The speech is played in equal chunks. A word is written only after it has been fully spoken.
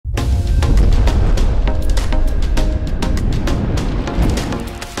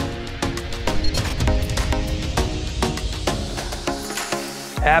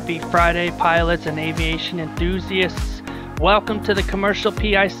Happy Friday, pilots and aviation enthusiasts. Welcome to the Commercial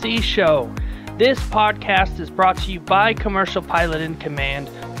PIC Show. This podcast is brought to you by Commercial Pilot in Command,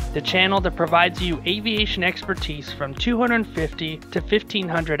 the channel that provides you aviation expertise from 250 to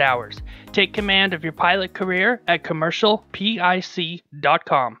 1,500 hours. Take command of your pilot career at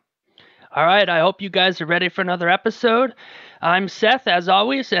commercialpic.com. All right, I hope you guys are ready for another episode. I'm Seth, as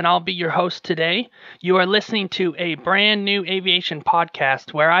always, and I'll be your host today. You are listening to a brand new aviation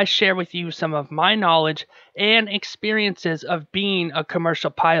podcast where I share with you some of my knowledge and experiences of being a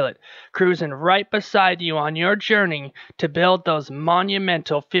commercial pilot, cruising right beside you on your journey to build those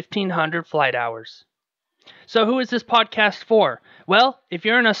monumental 1,500 flight hours. So who is this podcast for? Well, if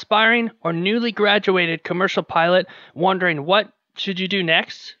you're an aspiring or newly graduated commercial pilot wondering what should you do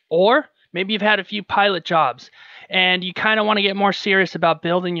next, or maybe you've had a few pilot jobs and you kind of want to get more serious about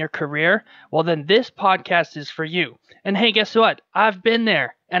building your career, well then this podcast is for you. And hey, guess what? I've been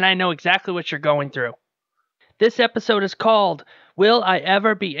there and I know exactly what you're going through. This episode is called, Will I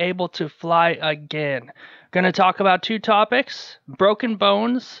Ever Be Able to Fly Again? Going to talk about two topics, broken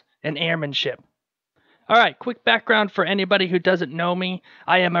bones and airmanship. Alright, quick background for anybody who doesn't know me.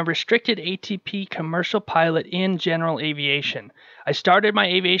 I am a restricted ATP commercial pilot in general aviation. I started my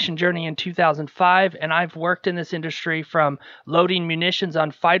aviation journey in 2005, and I've worked in this industry from loading munitions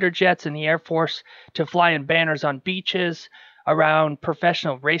on fighter jets in the Air Force to flying banners on beaches, around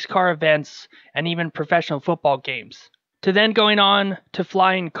professional race car events, and even professional football games, to then going on to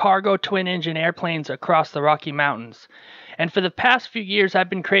flying cargo twin-engine airplanes across the Rocky Mountains. And for the past few years, I've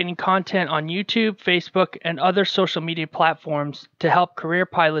been creating content on YouTube, Facebook, and other social media platforms to help career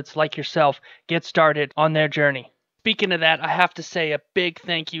pilots like yourself get started on their journey. Speaking of that, I have to say a big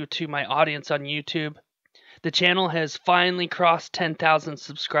thank you to my audience on YouTube. The channel has finally crossed 10,000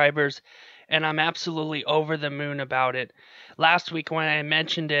 subscribers, and I'm absolutely over the moon about it. Last week when I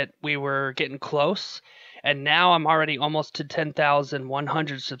mentioned it, we were getting close, and now I'm already almost to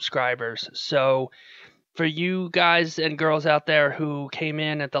 10,100 subscribers. So for you guys and girls out there who came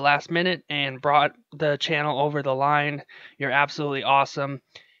in at the last minute and brought the channel over the line, you're absolutely awesome.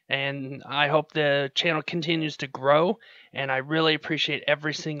 And I hope the channel continues to grow. And I really appreciate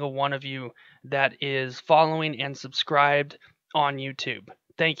every single one of you that is following and subscribed on YouTube.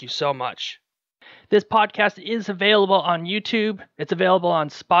 Thank you so much. This podcast is available on YouTube. It's available on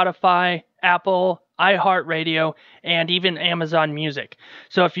Spotify, Apple, iHeartRadio, and even Amazon Music.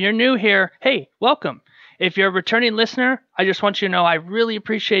 So if you're new here, hey, welcome. If you're a returning listener, I just want you to know I really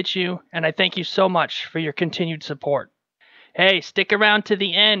appreciate you, and I thank you so much for your continued support. Hey, stick around to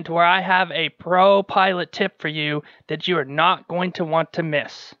the end where I have a pro pilot tip for you that you are not going to want to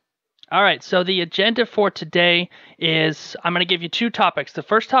miss. All right, so the agenda for today is I'm going to give you two topics. The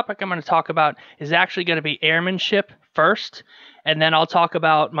first topic I'm going to talk about is actually going to be airmanship first, and then I'll talk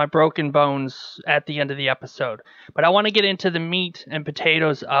about my broken bones at the end of the episode. But I want to get into the meat and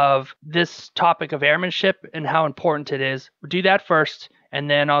potatoes of this topic of airmanship and how important it is. We'll do that first, and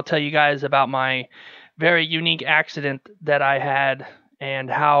then I'll tell you guys about my very unique accident that I had and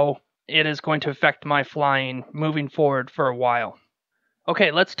how it is going to affect my flying moving forward for a while.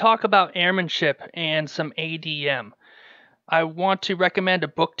 Okay, let's talk about airmanship and some ADM. I want to recommend a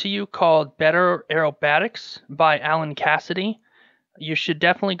book to you called Better Aerobatics by Alan Cassidy. You should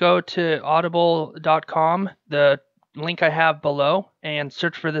definitely go to audible.com, the link I have below, and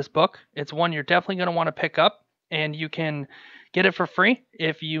search for this book. It's one you're definitely going to want to pick up, and you can get it for free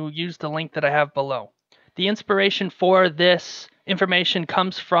if you use the link that I have below. The inspiration for this information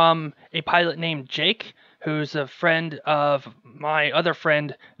comes from a pilot named Jake, who's a friend of my other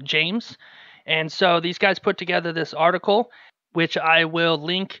friend, James. And so these guys put together this article, which I will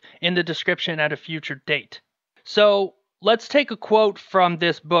link in the description at a future date. So let's take a quote from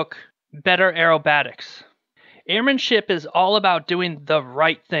this book, Better Aerobatics. Airmanship is all about doing the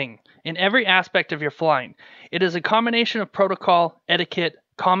right thing in every aspect of your flying. It is a combination of protocol, etiquette,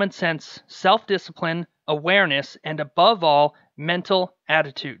 common sense, self-discipline, awareness, and above all, mental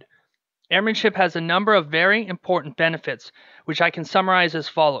attitude. Airmanship has a number of very important benefits, which I can summarize as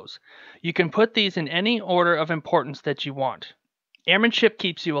follows. You can put these in any order of importance that you want. Airmanship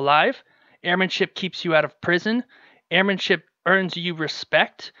keeps you alive. Airmanship keeps you out of prison. Airmanship earns you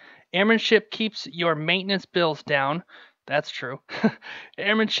respect. Airmanship keeps your maintenance bills down. That's true.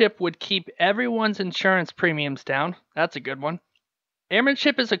 Airmanship would keep everyone's insurance premiums down. That's a good one.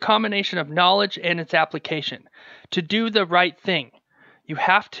 Airmanship is a combination of knowledge and its application. To do the right thing, you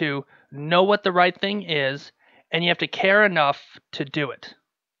have to know what the right thing is, and you have to care enough to do it.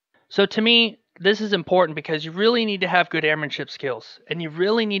 So to me, this is important because you really need to have good airmanship skills, and you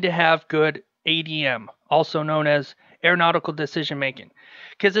really need to have good ADM, also known as aeronautical decision making,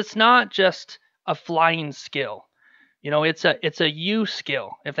 because it's not just a flying skill. It's a you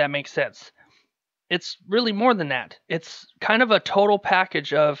skill, if that makes sense. It's really more than that. It's kind of a total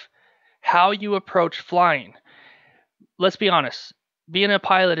package of how you approach flying. Let's be honest. Being a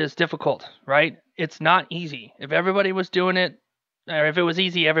pilot is difficult, right? It's not easy. If everybody was doing it, or if it was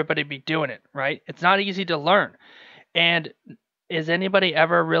easy, everybody'd be doing it, right? It's not easy to learn. And is anybody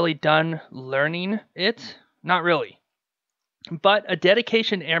ever really done learning it? Not really. But a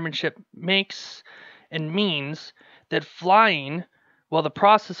dedication to airmanship makes and means that flying, well, the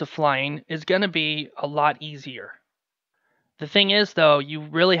process of flying is going to be a lot easier. The thing is, though, you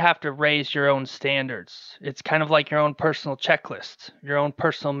really have to raise your own standards. It's kind of like your own personal checklist, your own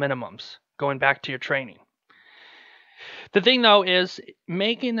personal minimums, going back to your training. The thing, though, is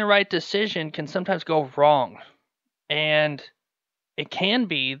making the right decision can sometimes go wrong. And it can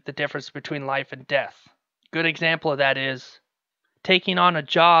be the difference between life and death. Good example of that is taking on a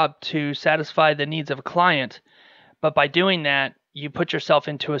job to satisfy the needs of a client, but by doing that, you put yourself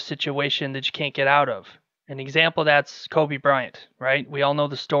into a situation that you can't get out of. An example, that's Kobe Bryant, right? We all know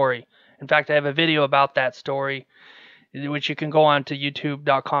the story. In fact, I have a video about that story, which you can go on to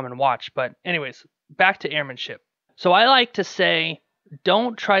youtube.com and watch. But anyways, back to airmanship. So I like to say,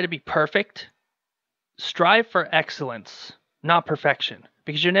 don't try to be perfect. Strive for excellence, not perfection,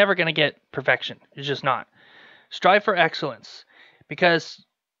 because you're never going to get perfection. You're just not. Strive for excellence, because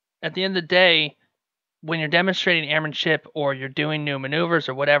at the end of the day, when you're demonstrating airmanship or you're doing new maneuvers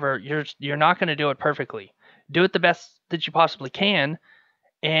or whatever, you're not going to do it perfectly. Do it the best that you possibly can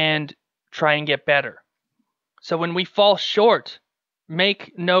and try and get better. So when we fall short,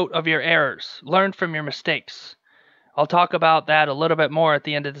 make note of your errors. Learn from your mistakes. I'll talk about that a little bit more at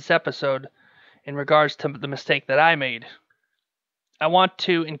the end of this episode in regards to the mistake that I made. I want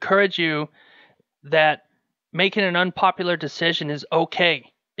to encourage you that making an unpopular decision is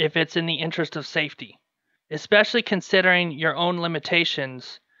okay if it's in the interest of safety. Especially considering your own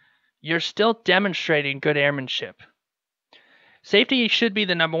limitations, you're still demonstrating good airmanship. Safety should be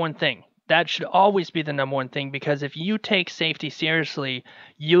the number one thing. That should always be the number one thing, because if you take safety seriously,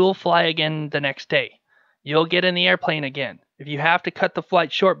 you'll fly again the next day. You'll get in the airplane again. If you have to cut the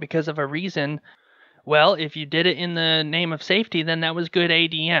flight short because of a reason, well, if you did it in the name of safety, then that was good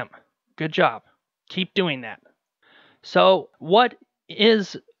ADM. Good job. Keep doing that. So what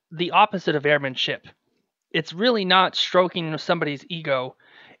is the opposite of airmanship? It's really not stroking somebody's ego,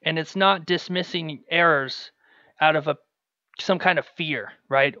 and it's not dismissing errors out of some kind of fear,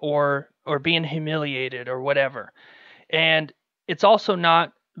 right? Or being humiliated or whatever. And it's also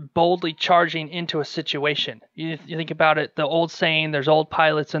not boldly charging into a situation. You think about it, the old saying, there's old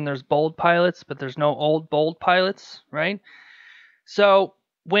pilots and there's bold pilots, but there's no old bold pilots, right? So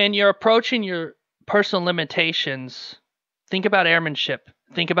when you're approaching your personal limitations, think about airmanship,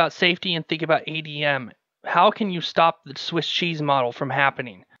 think about safety, and think about ADM. How can you stop the Swiss cheese model from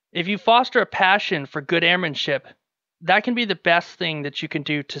happening? If you foster a passion for good airmanship, that can be the best thing that you can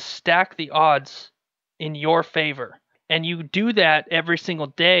do to stack the odds in your favor. And you do that every single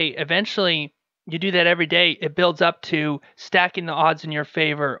day. Eventually, you do that every day. It builds up to stacking the odds in your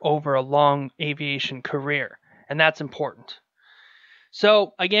favor over a long aviation career. And that's important.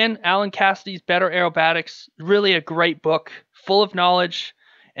 So again, Alan Cassidy's Better Aerobatics, really a great book, full of knowledge.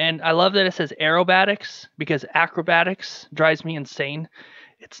 And I love that it says aerobatics, because acrobatics drives me insane.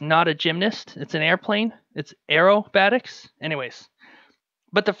 It's not a gymnast. It's an airplane. It's aerobatics. Anyways.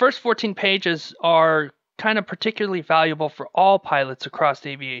 But the first 14 pages are kind of particularly valuable for all pilots across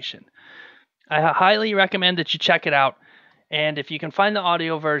aviation. I highly recommend that you check it out. And if you can find the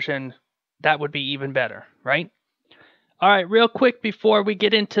audio version, that would be even better, right? All right, real quick before we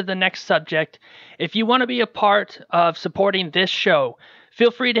get into the next subject, if you want to be a part of supporting this show, feel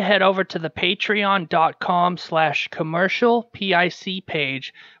free to head over to the patreon.com/commercial PIC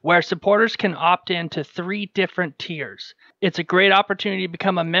page, where supporters can opt in to 3 different tiers. It's a great opportunity to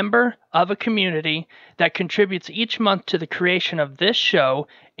become a member of a community that contributes each month to the creation of this show,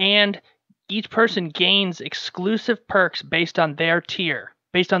 and each person gains exclusive perks based on their tier,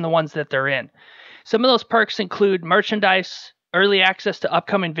 based on the ones that they're in. Some of those perks include merchandise, early access to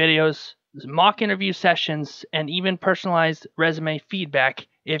upcoming videos, mock interview sessions, and even personalized resume feedback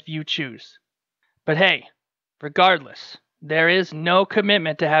if you choose. But hey, regardless, there is no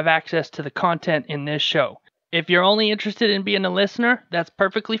commitment to have access to the content in this show. If you're only interested in being a listener, that's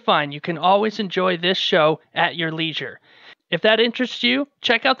perfectly fine. You can always enjoy this show at your leisure. If that interests you,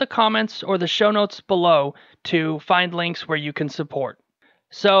 check out the comments or the show notes below to find links where you can support.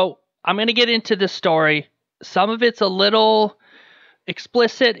 So, I'm going to get into this story. Some of it's a little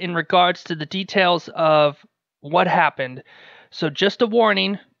explicit in regards to the details of what happened. So just a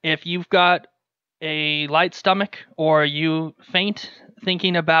warning, if you've got a light stomach or you faint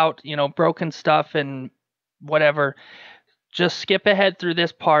thinking about, broken stuff and whatever, just skip ahead through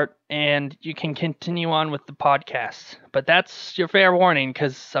this part and you can continue on with the podcast. But that's your fair warning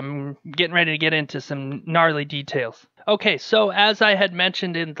because I'm getting ready to get into some gnarly details. Okay, so as I had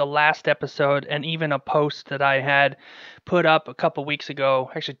mentioned in the last episode and even a post that I had put up a couple weeks ago,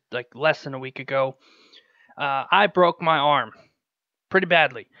 actually like less than a week ago, I broke my arm pretty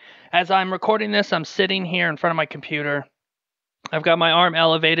badly. As I'm recording this, I'm sitting here in front of my computer. I've got my arm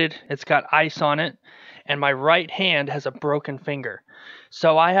elevated. It's got ice on it. And my right hand has a broken finger.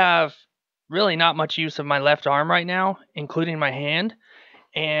 So I have really not much use of my left arm right now, including my hand.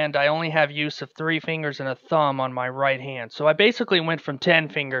 And I only have use of 3 fingers and a thumb on my right hand. So I basically went from 10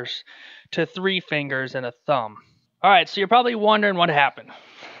 fingers to 3 fingers and a thumb. All right, so you're probably wondering what happened.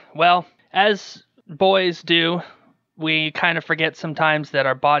 Well, as boys do, we kind of forget sometimes that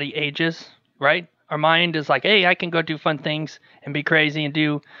our body ages, right? Our mind is like, hey, I can go do fun things and be crazy and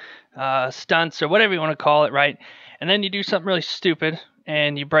do stunts or whatever you want to call it, right? And then you do something really stupid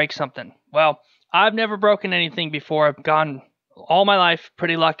and you break something. Well, I've never broken anything before. I've gone all my life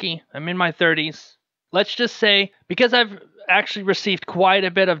pretty lucky. I'm in my 30s. Let's just say, because I've actually received quite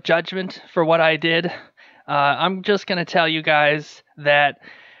a bit of judgment for what I did, I'm just going to tell you guys that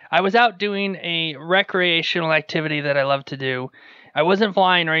I was out doing a recreational activity that I love to do. I wasn't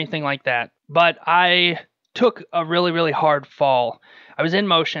flying or anything like that, but I took a really, really hard fall. I was in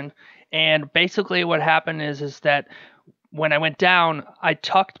motion, and basically what happened is that when I went down, I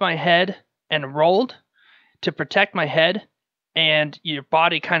tucked my head and rolled to protect my head, and your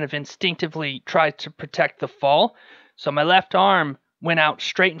body kind of instinctively tries to protect the fall. So my left arm went out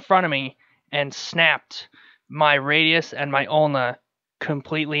straight in front of me and snapped my radius and my ulna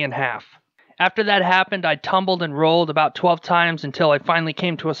completely in half. After that happened, I tumbled and rolled about 12 times until I finally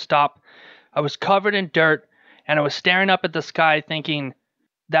came to a stop. I was covered in dirt, and I was staring up at the sky thinking,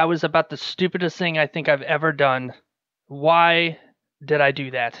 that was about the stupidest thing I think I've ever done. Why did I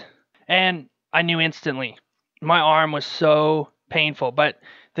do that? And I knew instantly. My arm was so painful. But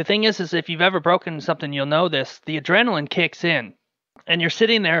the thing is if you've ever broken something, you'll know this. The adrenaline kicks in, and you're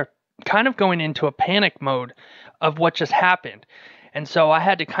sitting there kind of going into a panic mode of what just happened. And so I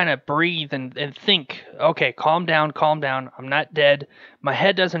had to kind of breathe and think, okay, calm down. I'm not dead. My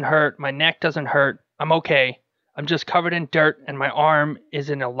head doesn't hurt. My neck doesn't hurt. I'm okay. I'm just covered in dirt and my arm is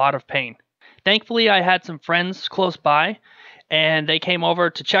in a lot of pain. Thankfully, I had some friends close by and they came over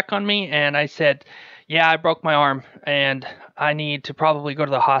to check on me, and I said, yeah, I broke my arm and I need to probably go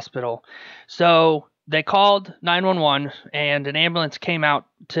to the hospital. So they called 911 and an ambulance came out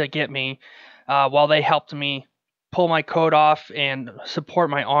to get me while they helped me pull my coat off and support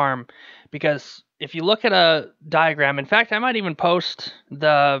my arm. Because if you look at a diagram, in fact, I might even post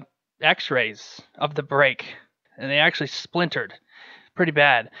the x-rays of the break, and they actually splintered pretty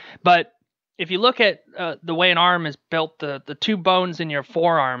bad. But if you look at the way an arm is built, the 2 bones in your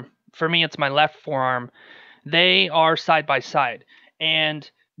forearm, for me it's my left forearm, they are side by side. And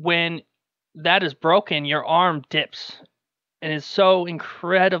when that is broken, your arm dips and is so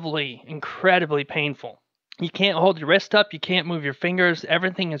incredibly, incredibly painful. You can't hold your wrist up, you can't move your fingers,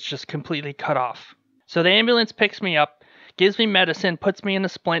 everything is just completely cut off. So the ambulance picks me up, gives me medicine, puts me in a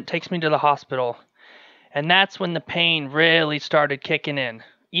splint, takes me to the hospital. And that's when the pain really started kicking in,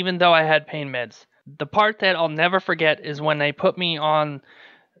 even though I had pain meds. The part that I'll never forget is when they put me on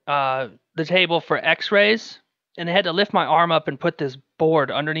the table for x-rays, and they had to lift my arm up and put this board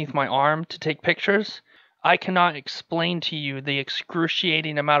underneath my arm to take pictures. I cannot explain to you the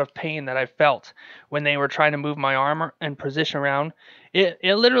excruciating amount of pain that I felt when they were trying to move my arm and position around. It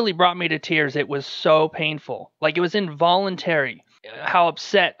literally brought me to tears. It was so painful. Like, it was involuntary how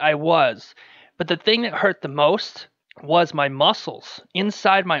upset I was. But the thing that hurt the most was my muscles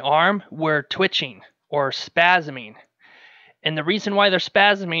inside my arm were twitching or spasming. And the reason why they're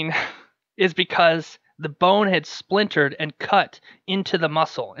spasming is because the bone had splintered and cut into the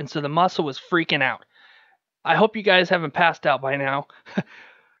muscle. And so the muscle was freaking out. I hope you guys haven't passed out by now.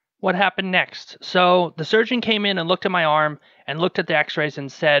 What happened next? So the surgeon came in and looked at my arm and looked at the x-rays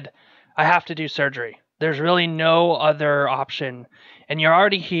and said, I have to do surgery. There's really no other option. And you're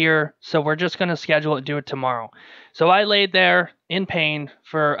already here, so we're just going to schedule it, do it tomorrow. So I laid there in pain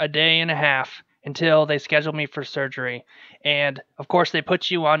for a day and a half until they scheduled me for surgery. And of course they put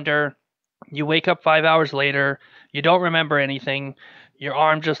you under. You wake up 5 hours later. You don't remember anything. Your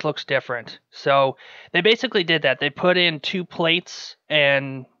arm just looks different. So they basically did that. They put in 2 plates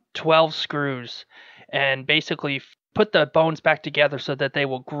and 12 screws and basically put the bones back together so that they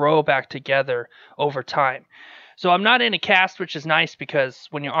will grow back together over time. So I'm not in a cast, which is nice because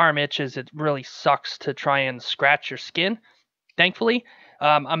when your arm itches, it really sucks to try and scratch your skin. Thankfully,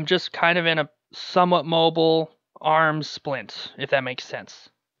 I'm just kind of in a somewhat mobile arm splint, if that makes sense.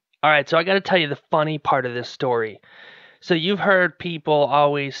 All right, so I got to tell you the funny part of this story. So you've heard people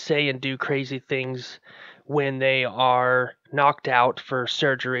always say and do crazy things when they are knocked out for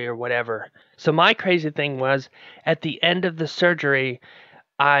surgery or whatever. So my crazy thing was at the end of the surgery,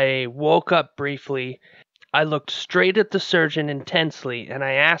 I woke up briefly. I looked straight at the surgeon intensely and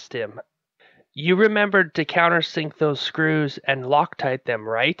I asked him, "You remembered to countersink those screws and Loctite them,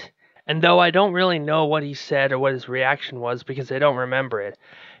 right?" And though I don't really know what he said or what his reaction was because I don't remember it,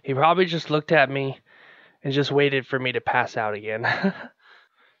 he probably just looked at me and just waited for me to pass out again.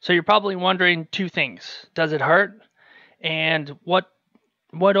 So you're probably wondering two things. Does it hurt? And what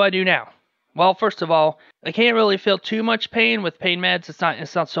do I do now? Well, first of all, I can't really feel too much pain with pain meds.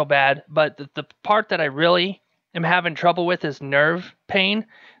 It's not so bad. But the part that I really am having trouble with is nerve pain.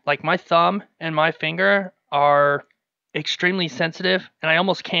 Like my thumb and my finger are extremely sensitive, and I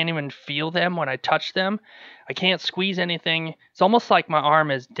almost can't even feel them when I touch them. I can't squeeze anything. It's almost like my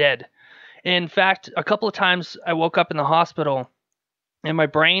arm is dead. In fact, a couple of times I woke up in the hospital, and my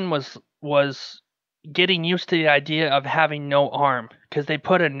brain was getting used to the idea of having no arm because they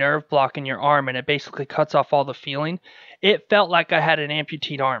put a nerve block in your arm and it basically cuts off all the feeling. It felt like I had an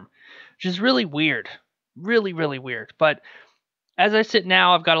amputee arm, which is really weird. Really, really weird. But as I sit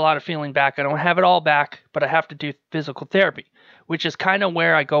now, I've got a lot of feeling back. I don't have it all back, but I have to do physical therapy, which is kind of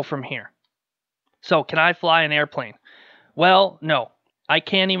where I go from here. So can I fly an airplane? Well, no. I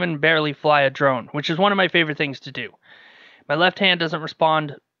can't even barely fly a drone, which is one of my favorite things to do. My left hand doesn't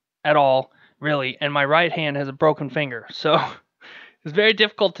respond at all, really, and my right hand has a broken finger, so it's very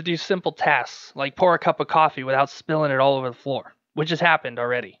difficult to do simple tasks, like pour a cup of coffee without spilling it all over the floor, which has happened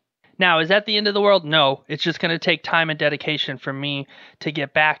already. Now, is that the end of the world? No, it's just going to take time and dedication for me to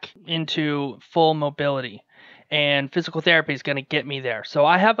get back into full mobility, and physical therapy is going to get me there. So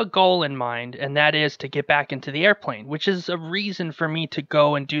I have a goal in mind, and that is to get back into the airplane, which is a reason for me to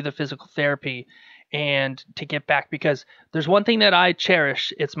go and do the physical therapy and to get back, because there's one thing that I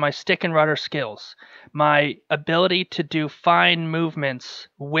cherish. It's my stick and rudder skills, my ability to do fine movements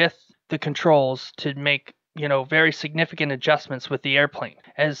with the controls to make, very significant adjustments with the airplane.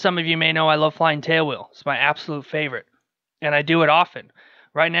 As some of you may know, I love flying tailwheel. It's my absolute favorite, and I do it often.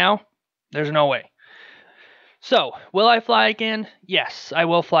 Right now, there's no way. So, will I fly again? Yes, I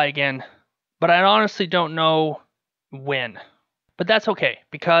will fly again, but I honestly don't know when. But that's okay,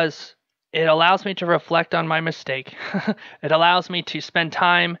 because it allows me to reflect on my mistake. It allows me to spend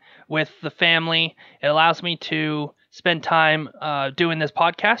time with the family. It allows me to spend time doing this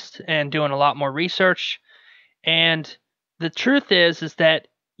podcast and doing a lot more research. And the truth is that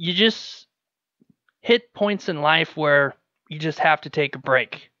you just hit points in life where you just have to take a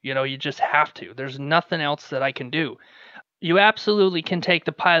break. You just have to. There's nothing else that I can do. You absolutely can take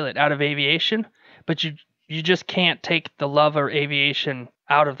the pilot out of aviation, but you just can't take the love of aviation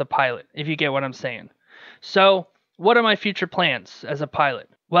out of the pilot, if you get what I'm saying. So, what are my future plans as a pilot?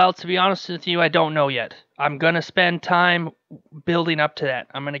 Well, to be honest with you, I don't know yet. I'm going to spend time building up to that.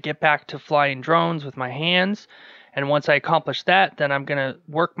 I'm going to get back to flying drones with my hands, and once I accomplish that, then I'm going to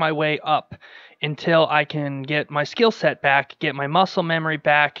work my way up until I can get my skill set back, get my muscle memory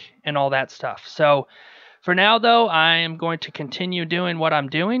back, and all that stuff. So, for now, though, I am going to continue doing what I'm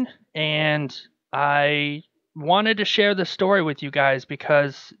doing, and I wanted to share this story with you guys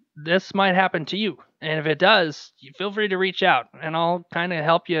because this might happen to you. And if it does, you feel free to reach out, and I'll kind of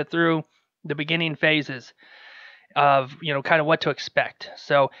help you through the beginning phases of, kind of what to expect.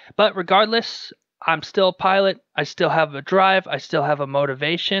 So, but regardless, I'm still a pilot. I still have a drive. I still have a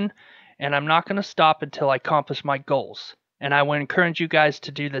motivation, and I'm not going to stop until I accomplish my goals. And I would encourage you guys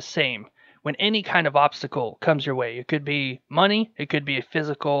to do the same when any kind of obstacle comes your way. It could be money. It could be a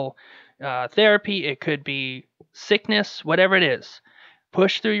physical therapy. It could be sickness, whatever it is.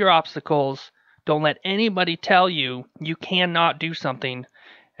 Push through your obstacles. Don't let anybody tell you you cannot do something.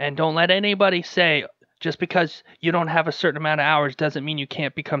 And don't let anybody say, just because you don't have a certain amount of hours doesn't mean you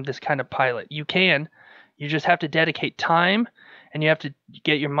can't become this kind of pilot. You can. You just have to dedicate time, and you have to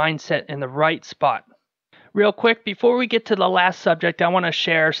get your mindset in the right spot. Real quick, before we get to the last subject, I want to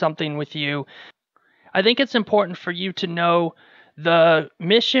share something with you. I think it's important for you to know the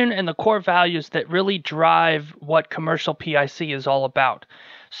mission and the core values that really drive what commercial PIC is all about.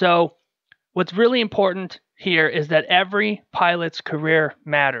 So, what's really important here is that every pilot's career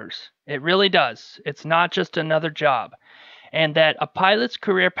matters. It really does. It's not just another job. and that a pilot's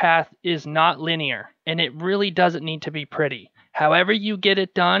career path is not linear, and it really doesn't need to be pretty. However you get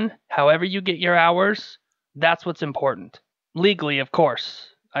it done, however you get your hours, that's what's important. Legally, of course.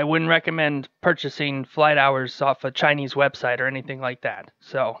 I wouldn't recommend purchasing flight hours off a Chinese website or anything like that.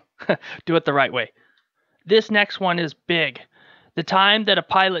 So do it the right way. This next one is big. The time that a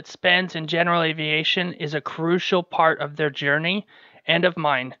pilot spends in general aviation is a crucial part of their journey and of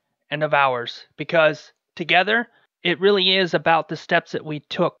mine and of ours, because together it really is about the steps that we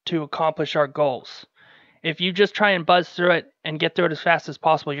took to accomplish our goals. If you just try and buzz through it and get through it as fast as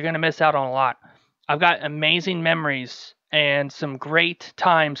possible, you're going to miss out on a lot. I've got amazing memories and some great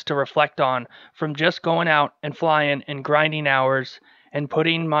times to reflect on from just going out and flying and grinding hours and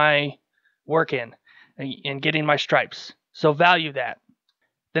putting my work in and getting my stripes. So value that.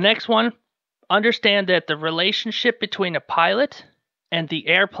 The next one, understand that the relationship between a pilot and the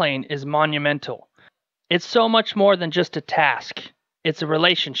airplane is monumental. It's so much more than just a task. It's a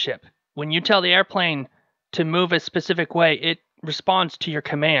relationship. When you tell the airplane to move a specific way, it responds to your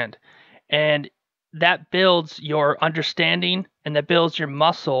command. And that builds your understanding, and that builds your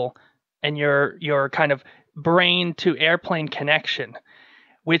muscle and your kind of brain to airplane connection,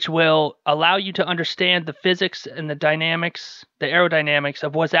 which will allow you to understand the physics and the dynamics, the aerodynamics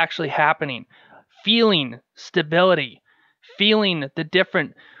of what's actually happening, feeling stability, feeling the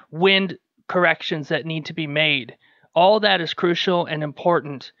different wind corrections that need to be made. All that is crucial and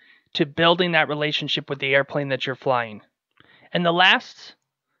important to building that relationship with the airplane that you're flying. And the last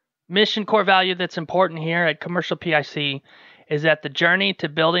mission core value that's important here at Commercial PIC is that the journey to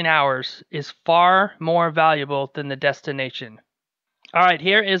building hours is far more valuable than the destination. All right,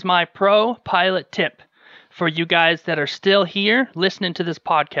 here is my pro pilot tip for you guys that are still here listening to this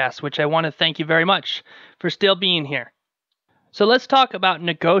podcast, which I want to thank you very much for still being here. So let's talk about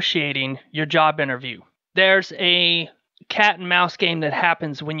negotiating your job interview. There's a cat and mouse game that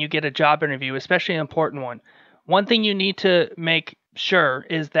happens when you get a job interview, especially an important one. One thing you need to make sure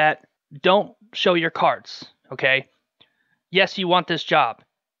is that don't show your cards, okay? Yes, you want this job,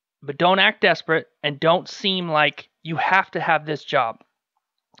 but don't act desperate and don't seem like you have to have this job,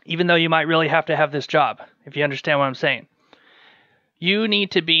 even though you might really have to have this job, if you understand what I'm saying. You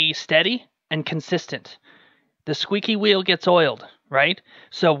need to be steady and consistent. The squeaky wheel gets oiled, right?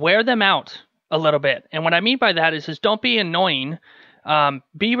 So wear them out a little bit. And what I mean by that is don't be annoying,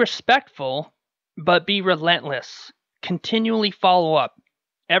 be respectful, but be relentless. Continually follow up.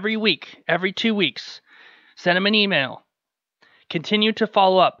 Every week, every 2 weeks, send them an email. Continue to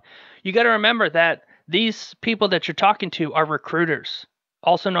follow up. You got to remember that these people that you're talking to are recruiters,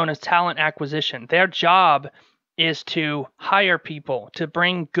 also known as talent acquisition. Their job is to hire people, to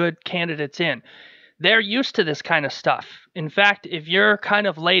bring good candidates in. They're used to this kind of stuff. In fact, if you're kind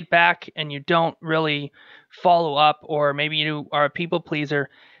of laid back and you don't really follow up, or maybe you are a people pleaser,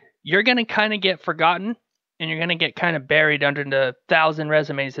 you're going to kind of get forgotten, and you're going to get kind of buried under the 1,000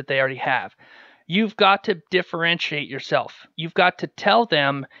 resumes that they already have. You've got to differentiate yourself. You've got to tell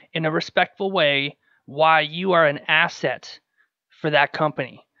them in a respectful way why you are an asset for that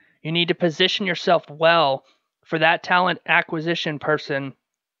company. You need to position yourself well for that talent acquisition person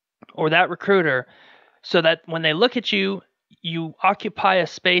or that recruiter, so that when they look at you, you occupy a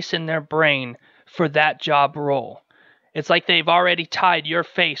space in their brain for that job role. It's like they've already tied your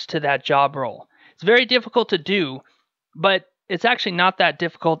face to that job role. It's very difficult to do, but it's actually not that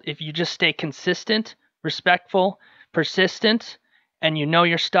difficult if you just stay consistent, respectful, persistent, and you know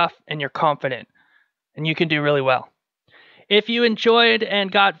your stuff and you're confident, and you can do really well. If you enjoyed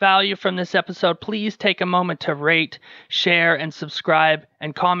and got value from this episode, please take a moment to rate, share, and subscribe,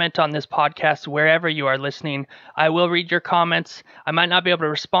 and comment on this podcast wherever you are listening. I will read your comments. I might not be able to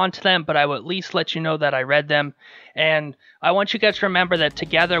respond to them, but I will at least let you know that I read them. And I want you guys to remember that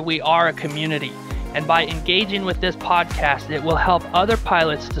together we are a community. And by engaging with this podcast, it will help other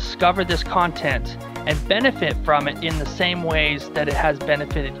pilots discover this content and benefit from it in the same ways that it has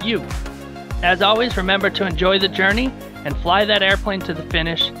benefited you. As always, remember to enjoy the journey and fly that airplane to the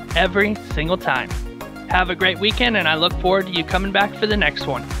finish every single time. Have a great weekend, and I look forward to you coming back for the next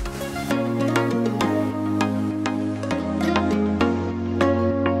one.